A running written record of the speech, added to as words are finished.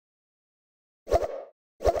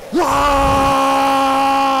Welcome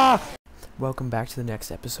back to the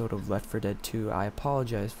next episode of Left 4 Dead 2. I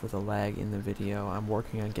apologize for the lag in the video. I'm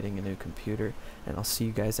working on getting a new computer, and I'll see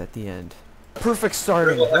you guys at the end. Perfect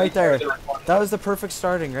starting, right there. That was the perfect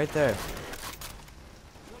starting, right there.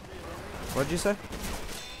 What'd you say?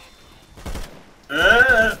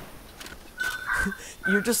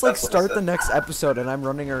 You just like start the next episode, and I'm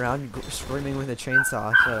running around screaming with a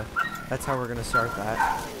chainsaw, so that's how we're gonna start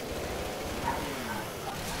that.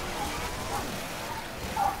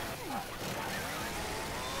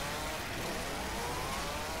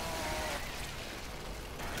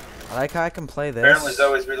 I like how I can play this. Apparently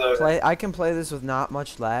Zoe's reloading. I can play this with not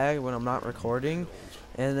much lag when I'm not recording,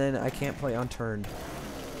 and then I can't play unturned.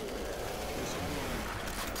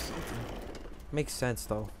 Makes sense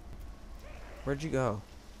though. Where'd you go?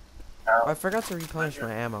 Oh, I forgot to replenish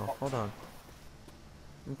my ammo. Hold on.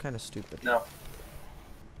 I'm kind of stupid. No.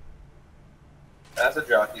 That's a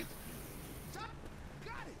jockey.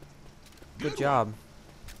 Good job.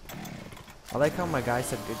 I like how my guy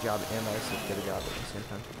said good job and I said good job at the same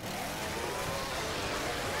time.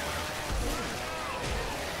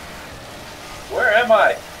 Where am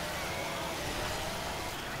I?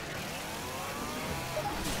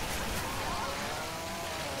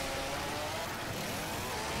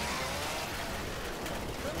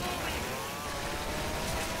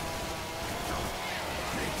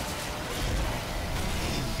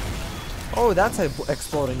 Oh, that's an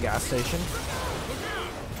exploding gas station.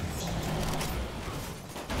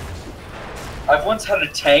 I've once had a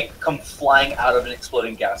tank come flying out of an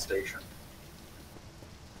exploding gas station.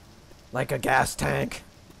 Like a gas tank.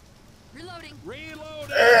 Reloading.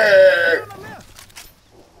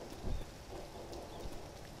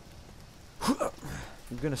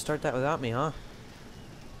 You're gonna start that without me, huh?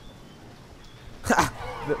 Ha!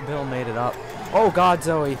 Bill made it up. Oh God,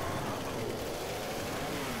 Zoe.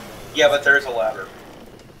 Yeah, but there's a ladder.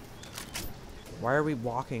 Why are we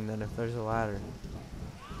walking then if there's a ladder?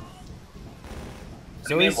 What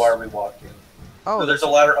do you mean, why are we walking? Oh, no, there's a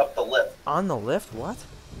ladder up the lift. On the lift? What?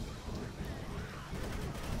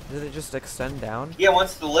 Did it just extend down? Yeah,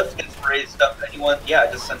 once the lift gets raised up, anyone, yeah,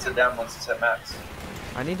 it just sends it down once it's at max.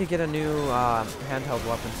 I need to get a new handheld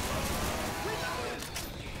weapon.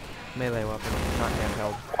 Melee weapon, not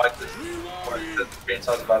handheld. Why the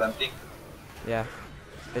chainsaw's about empty? Yeah,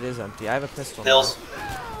 it is empty. I have a pistol. Pills.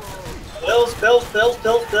 Pills, pills, pills,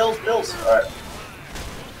 pills, pills, pills. Alright.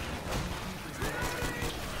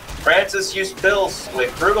 Francis, use pills. Wait,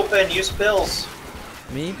 PruglePin, use pills.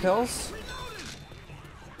 Me, pills?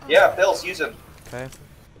 Yeah, pills, use them. Okay.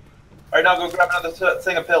 Alright, now go grab another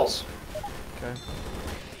thing of pills. Okay.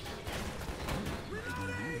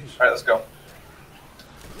 Alright, let's go.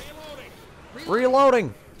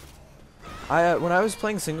 Reloading! When I was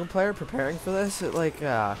playing single player preparing for this, it like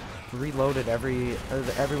reloaded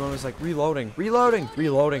everyone was like reloading, reloading,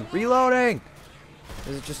 reloading, reloading!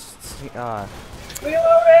 Is it just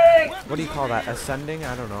Reloading! what do you call that? Ascending?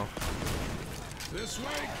 I don't know. This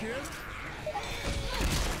way, kid.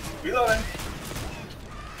 Reloading.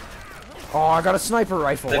 Oh, I got a sniper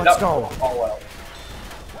rifle. Let's go. Oh well.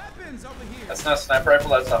 Weapons over here. That's not a sniper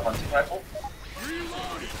rifle, that's a hunting rifle.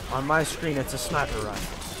 Reloading. On my screen, it's a sniper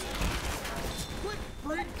rifle. Quit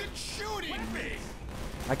freaking shooting me.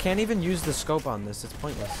 I can't even use the scope on this. It's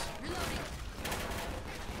pointless.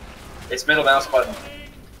 It's middle mouse button.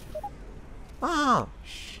 Ah.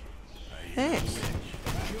 Thanks.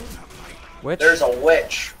 Witch? There's a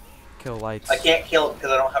witch. Kill lights. I can't kill it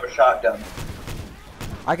because I don't have a shotgun.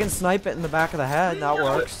 I can snipe it in the back of the head. That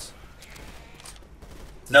works.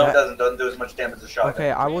 No, it doesn't. Doesn't do as much damage as a shotgun.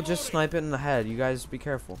 Okay, I will just snipe it in the head. You guys be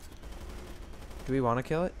careful. Do we want to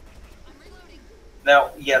kill it?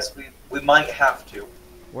 Now, yes, we might have to.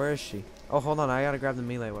 Where is she? Oh, hold on. I gotta grab the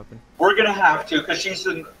melee weapon. We're gonna have to because she's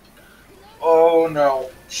in. Oh no,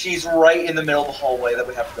 she's right in the middle of the hallway that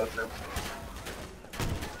we have to go through.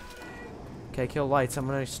 Okay, kill lights. I'm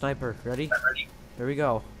gonna snipe her. Ready? Ready? Here we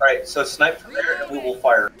go. Alright, so snipe from there and we will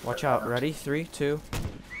fire. Watch out. Ready? 3, 2.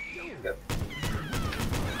 Good.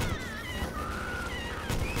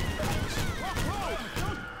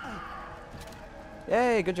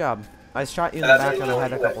 Yay, good job. I shot you in the back of the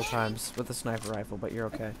head a couple times with the sniper rifle, but you're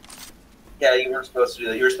okay. Yeah, you weren't supposed to do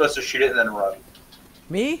that. You were supposed to shoot it and then run.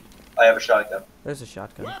 Me? I have a shotgun. There's a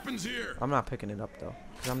shotgun. Weapons here. I'm not picking it up though,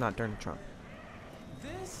 because I'm not Donald Trump.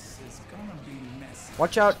 This is gonna be messy.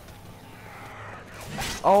 Watch out.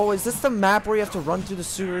 Oh, is this the map where you have to run through the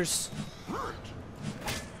sewers?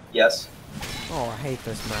 Yes. Oh, I hate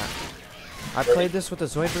this map. I played this with the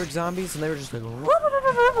Zoidberg zombies, and they were just like,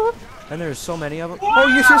 and there's so many of them. Oh,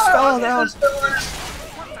 you just fell down. What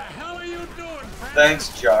the hell are you doing,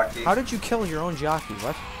 Thanks, jockey. How did you kill your own jockey?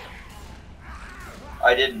 What?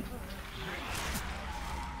 I didn't.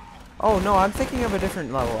 Oh no, I'm thinking of a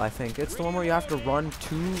different level, I think. It's the one where you have to run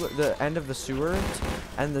to the end of the sewers,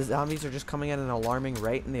 and the zombies are just coming at an alarming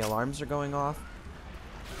rate, and the alarms are going off.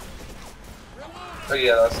 Oh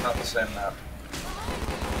yeah, that's not the same map.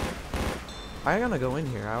 I'm gonna go in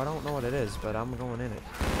here. I don't know what it is, but I'm going in it.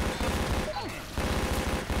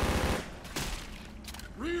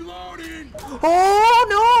 Reloading. Oh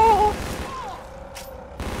no!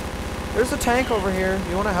 There's a tank over here.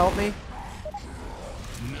 You wanna help me?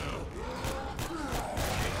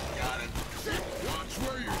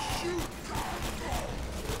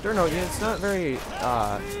 No, it's not very,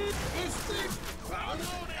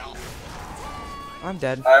 I'm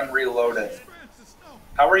dead. I'm reloading.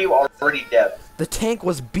 How are you already dead? The tank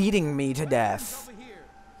was beating me to death.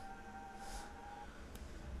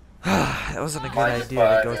 That wasn't a good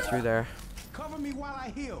idea to go through there. Cover me while I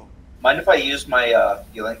heal. Mind if I use my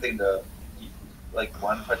healing thing to, like,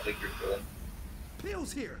 mind if I take your healing?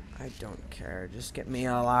 Pills here. I don't care. Just get me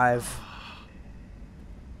alive.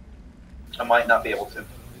 I might not be able to.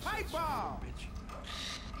 Pipe bomb.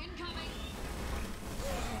 Incoming.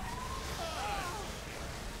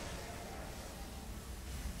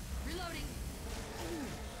 Reloading.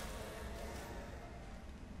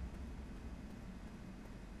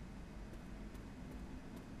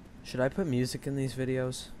 Should I put music in these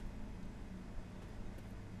videos?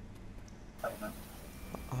 I don't know.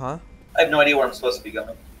 Huh? I have no idea where I'm supposed to be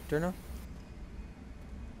going. Don't know.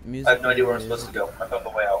 Music. I have no idea where I'm supposed to go. I found the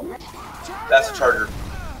way out. That's a charger.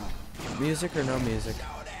 Music or no music?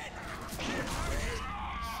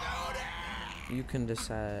 You can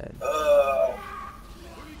decide. I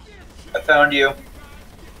found you.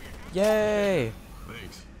 Yay!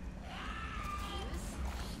 Thanks.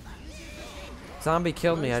 Zombie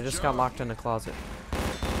killed me. I just got locked in a closet.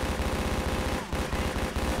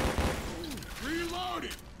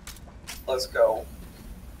 Reloading. Let's go.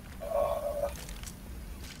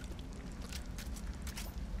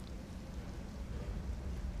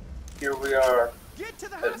 Here we are Get to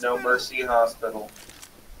the at hospital. No Mercy Hospital.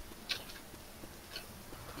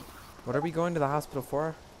 What are we going to the hospital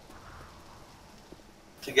for?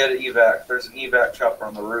 To get an evac. There's an evac chopper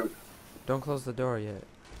on the roof. Don't close the door yet.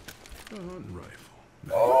 A hunting rifle.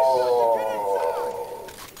 Oh,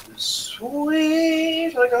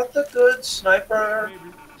 sweet! I got the good sniper.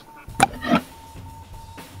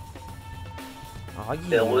 Oh,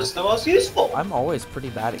 yeah. It was the most useful. I'm always pretty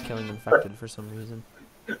bad at killing infected for some reason.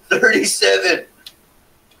 37.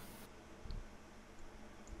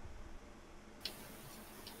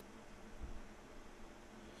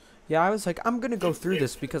 Yeah, I was like, I'm gonna go through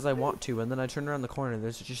this because I want to, and then I turned around the corner and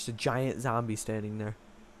there's just a giant zombie standing there.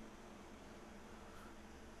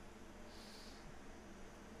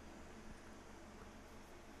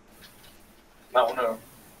 Might wanna.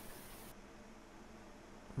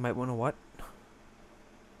 Might want to what?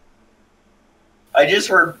 I just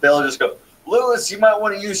heard Bill just go, Lewis, you might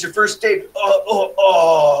want to use your first aid.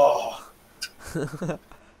 Oh.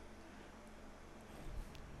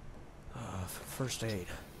 First aid.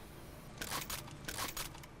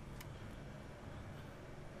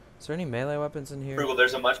 Is there any melee weapons in here? Frugal,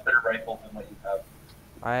 there's a much better rifle than what you have.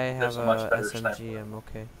 I have There's a much a better SMG. sniper. I'm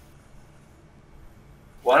okay.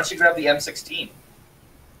 Why don't you grab the M16?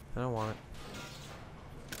 I don't want it.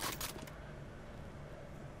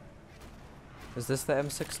 Is this the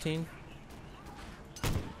M16?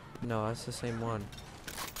 No, that's the same one.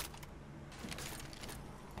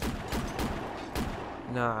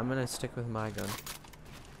 Nah, I'm gonna stick with my gun.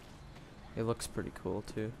 It looks pretty cool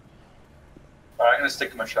too. Alright, I'm gonna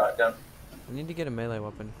stick to my shotgun. I need to get a melee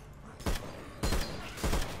weapon.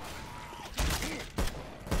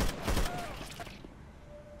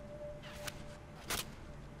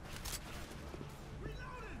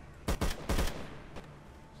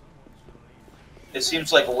 It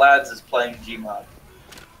seems like Lads is playing Gmod.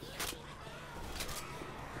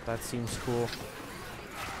 That seems cool.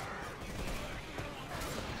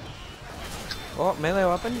 Oh, melee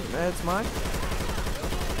weapon? It's mine.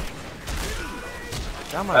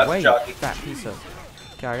 Get out of my That's way, you jockey. fat piece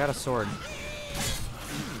of. Okay, I got a sword.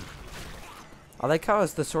 I like how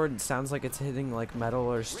the sword sounds like it's hitting like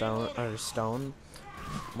metal or stone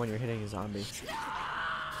when you're hitting a zombie.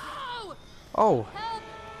 No! Oh, Help!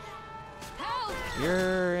 Help!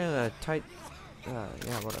 you're in a tight. Yeah,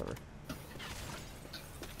 whatever.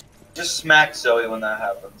 Just smack Zoe when that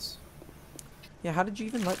happens. Yeah, how did you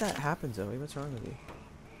even let that happen, Zoe? What's wrong with you?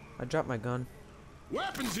 I dropped my gun.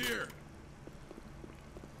 Weapons here.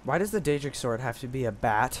 Why does the Daedric sword have to be a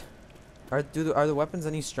bat? Are the weapons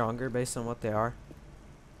any stronger based on what they are?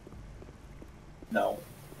 No.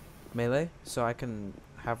 Melee, so I can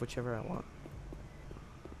have whichever I want.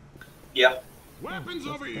 Yeah. Weapons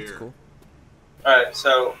over That's here. cool. Alright,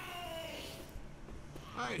 so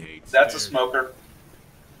I hate that's a stairs. smoker.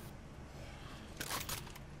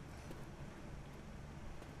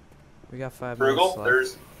 We got 5 minutes Frugal, left.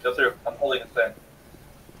 there's go through. I'm holding a thing.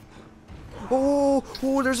 Oh,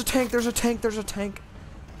 oh, there's a tank, there's a tank, there's a tank.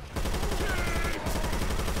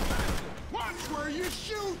 Watch where you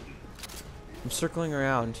shoot. I'm circling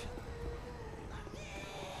around.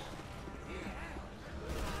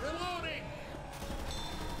 Reloading.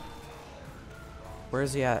 Where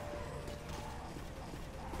is he at?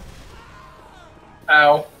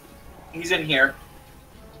 Ow. He's in here.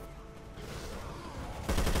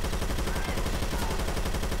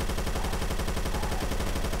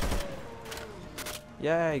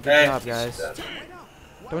 Yay, good Hey, job, he's guys. dead.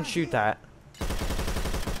 Don't shoot that.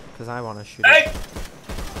 Because I want to shoot Hey! it.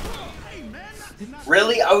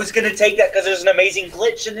 Really? I was gonna take that because there's an amazing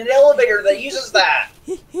glitch in an elevator that uses that.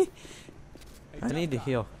 I need to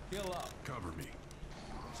heal. Heal up. Cover me.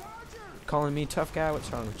 Calling me tough guy?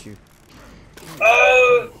 What's wrong with you?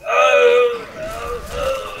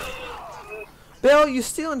 Bill, you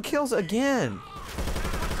stealing kills again.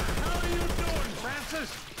 How are you doing,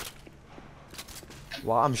 Francis?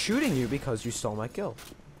 Well, I'm shooting you because you stole my kill.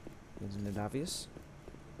 Isn't it obvious?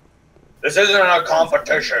 This isn't a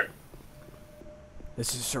competition.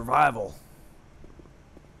 This is survival.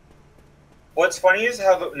 What's funny is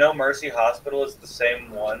how the No Mercy Hospital is the same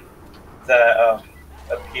one that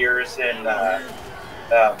appears in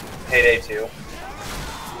Payday 2.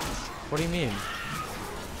 What do you mean?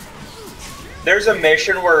 There's a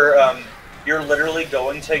mission where you're literally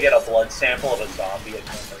going to get a blood sample of a zombie at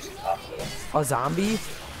No Mercy Hospital. A zombie?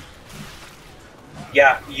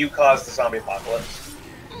 Yeah, you caused the zombie apocalypse.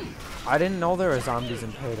 I didn't know there were zombies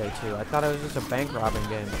in Payday 2. I thought it was just a bank robbing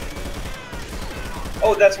game.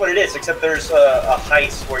 Oh, that's what it is, except there's a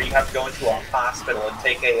heist where you have to go into a hospital and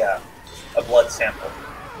take a blood sample.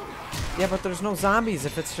 Yeah, but there's no zombies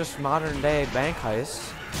if it's just modern day bank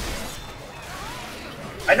heists.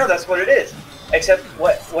 I know that's what it is. Except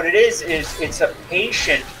what it is it's a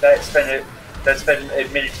patient that's been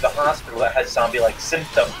admitted to the hospital that has zombie-like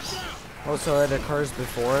symptoms. Oh, so it occurs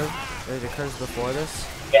before? It occurs before this?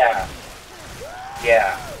 Yeah.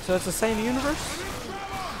 Yeah. So it's the same universe?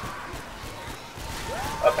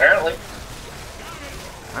 Apparently.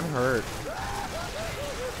 I'm hurt.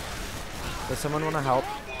 Does someone want to help?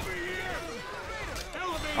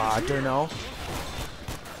 I don't know.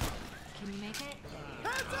 Can you make it? It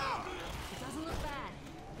doesn't look bad.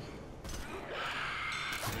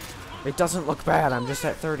 It doesn't look bad. I'm just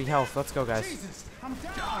at 30 health. Let's go, guys. Jesus, I'm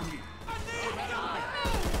down here.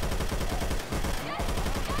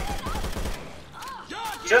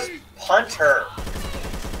 Just punt her.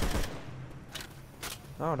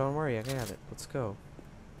 Oh, don't worry. I got it. Let's go.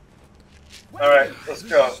 Alright, let's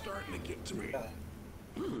go. Starting to get to me.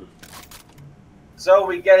 So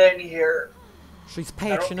we get in here. She's I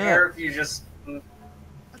don't patching care up. if you just...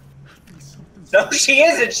 No, she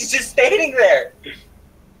isn't. She's just standing there. I'm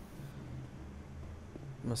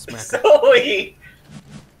gonna smack her. Zoe!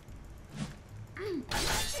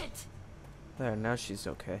 Shit! There, now she's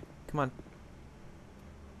okay. Come on.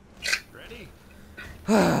 Ready?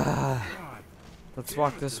 Let's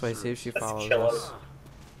walk this way, see if she Let's follows kill us. her.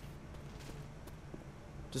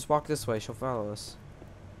 Just walk this way, she'll follow us.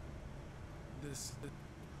 This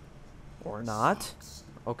Or not.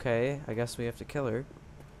 Okay, I guess we have to kill her.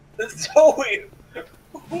 Zoe!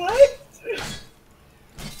 What?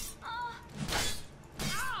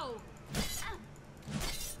 Ow!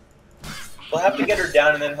 We'll have to get her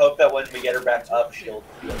down and then hope that when we get her back up, she'll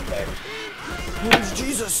be okay. Who's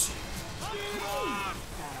Jesus?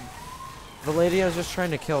 The lady I was just trying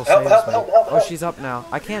to kill Help, saves help, me. help, help, Oh, help. she's up now.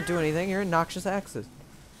 I can't do anything. You're in noxious acid.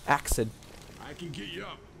 Acid. I can get you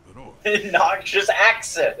up, but oh, Noxious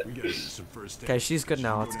accent. we gotta do some first aid. Okay, she's good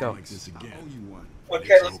now. Let's go. Like this again.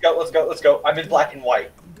 Okay, let's go, let's go, let's go. I'm in black and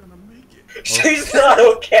white. I'm gonna make it. She's not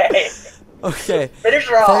okay. Okay. Finish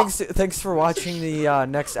her off. Thanks for watching the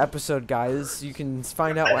next episode, guys. You can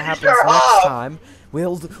find out what Finish happens her next off. time.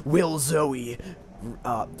 Will Zoe.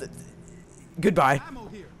 Goodbye. ammo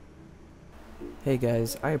here. Hey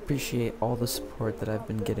guys, I appreciate all the support that I've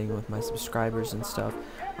been getting with my subscribers and stuff.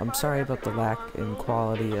 I'm sorry about the lack in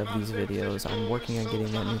quality of these videos. I'm working on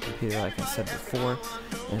getting that new computer like I said before,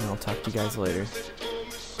 and I'll talk to you guys later.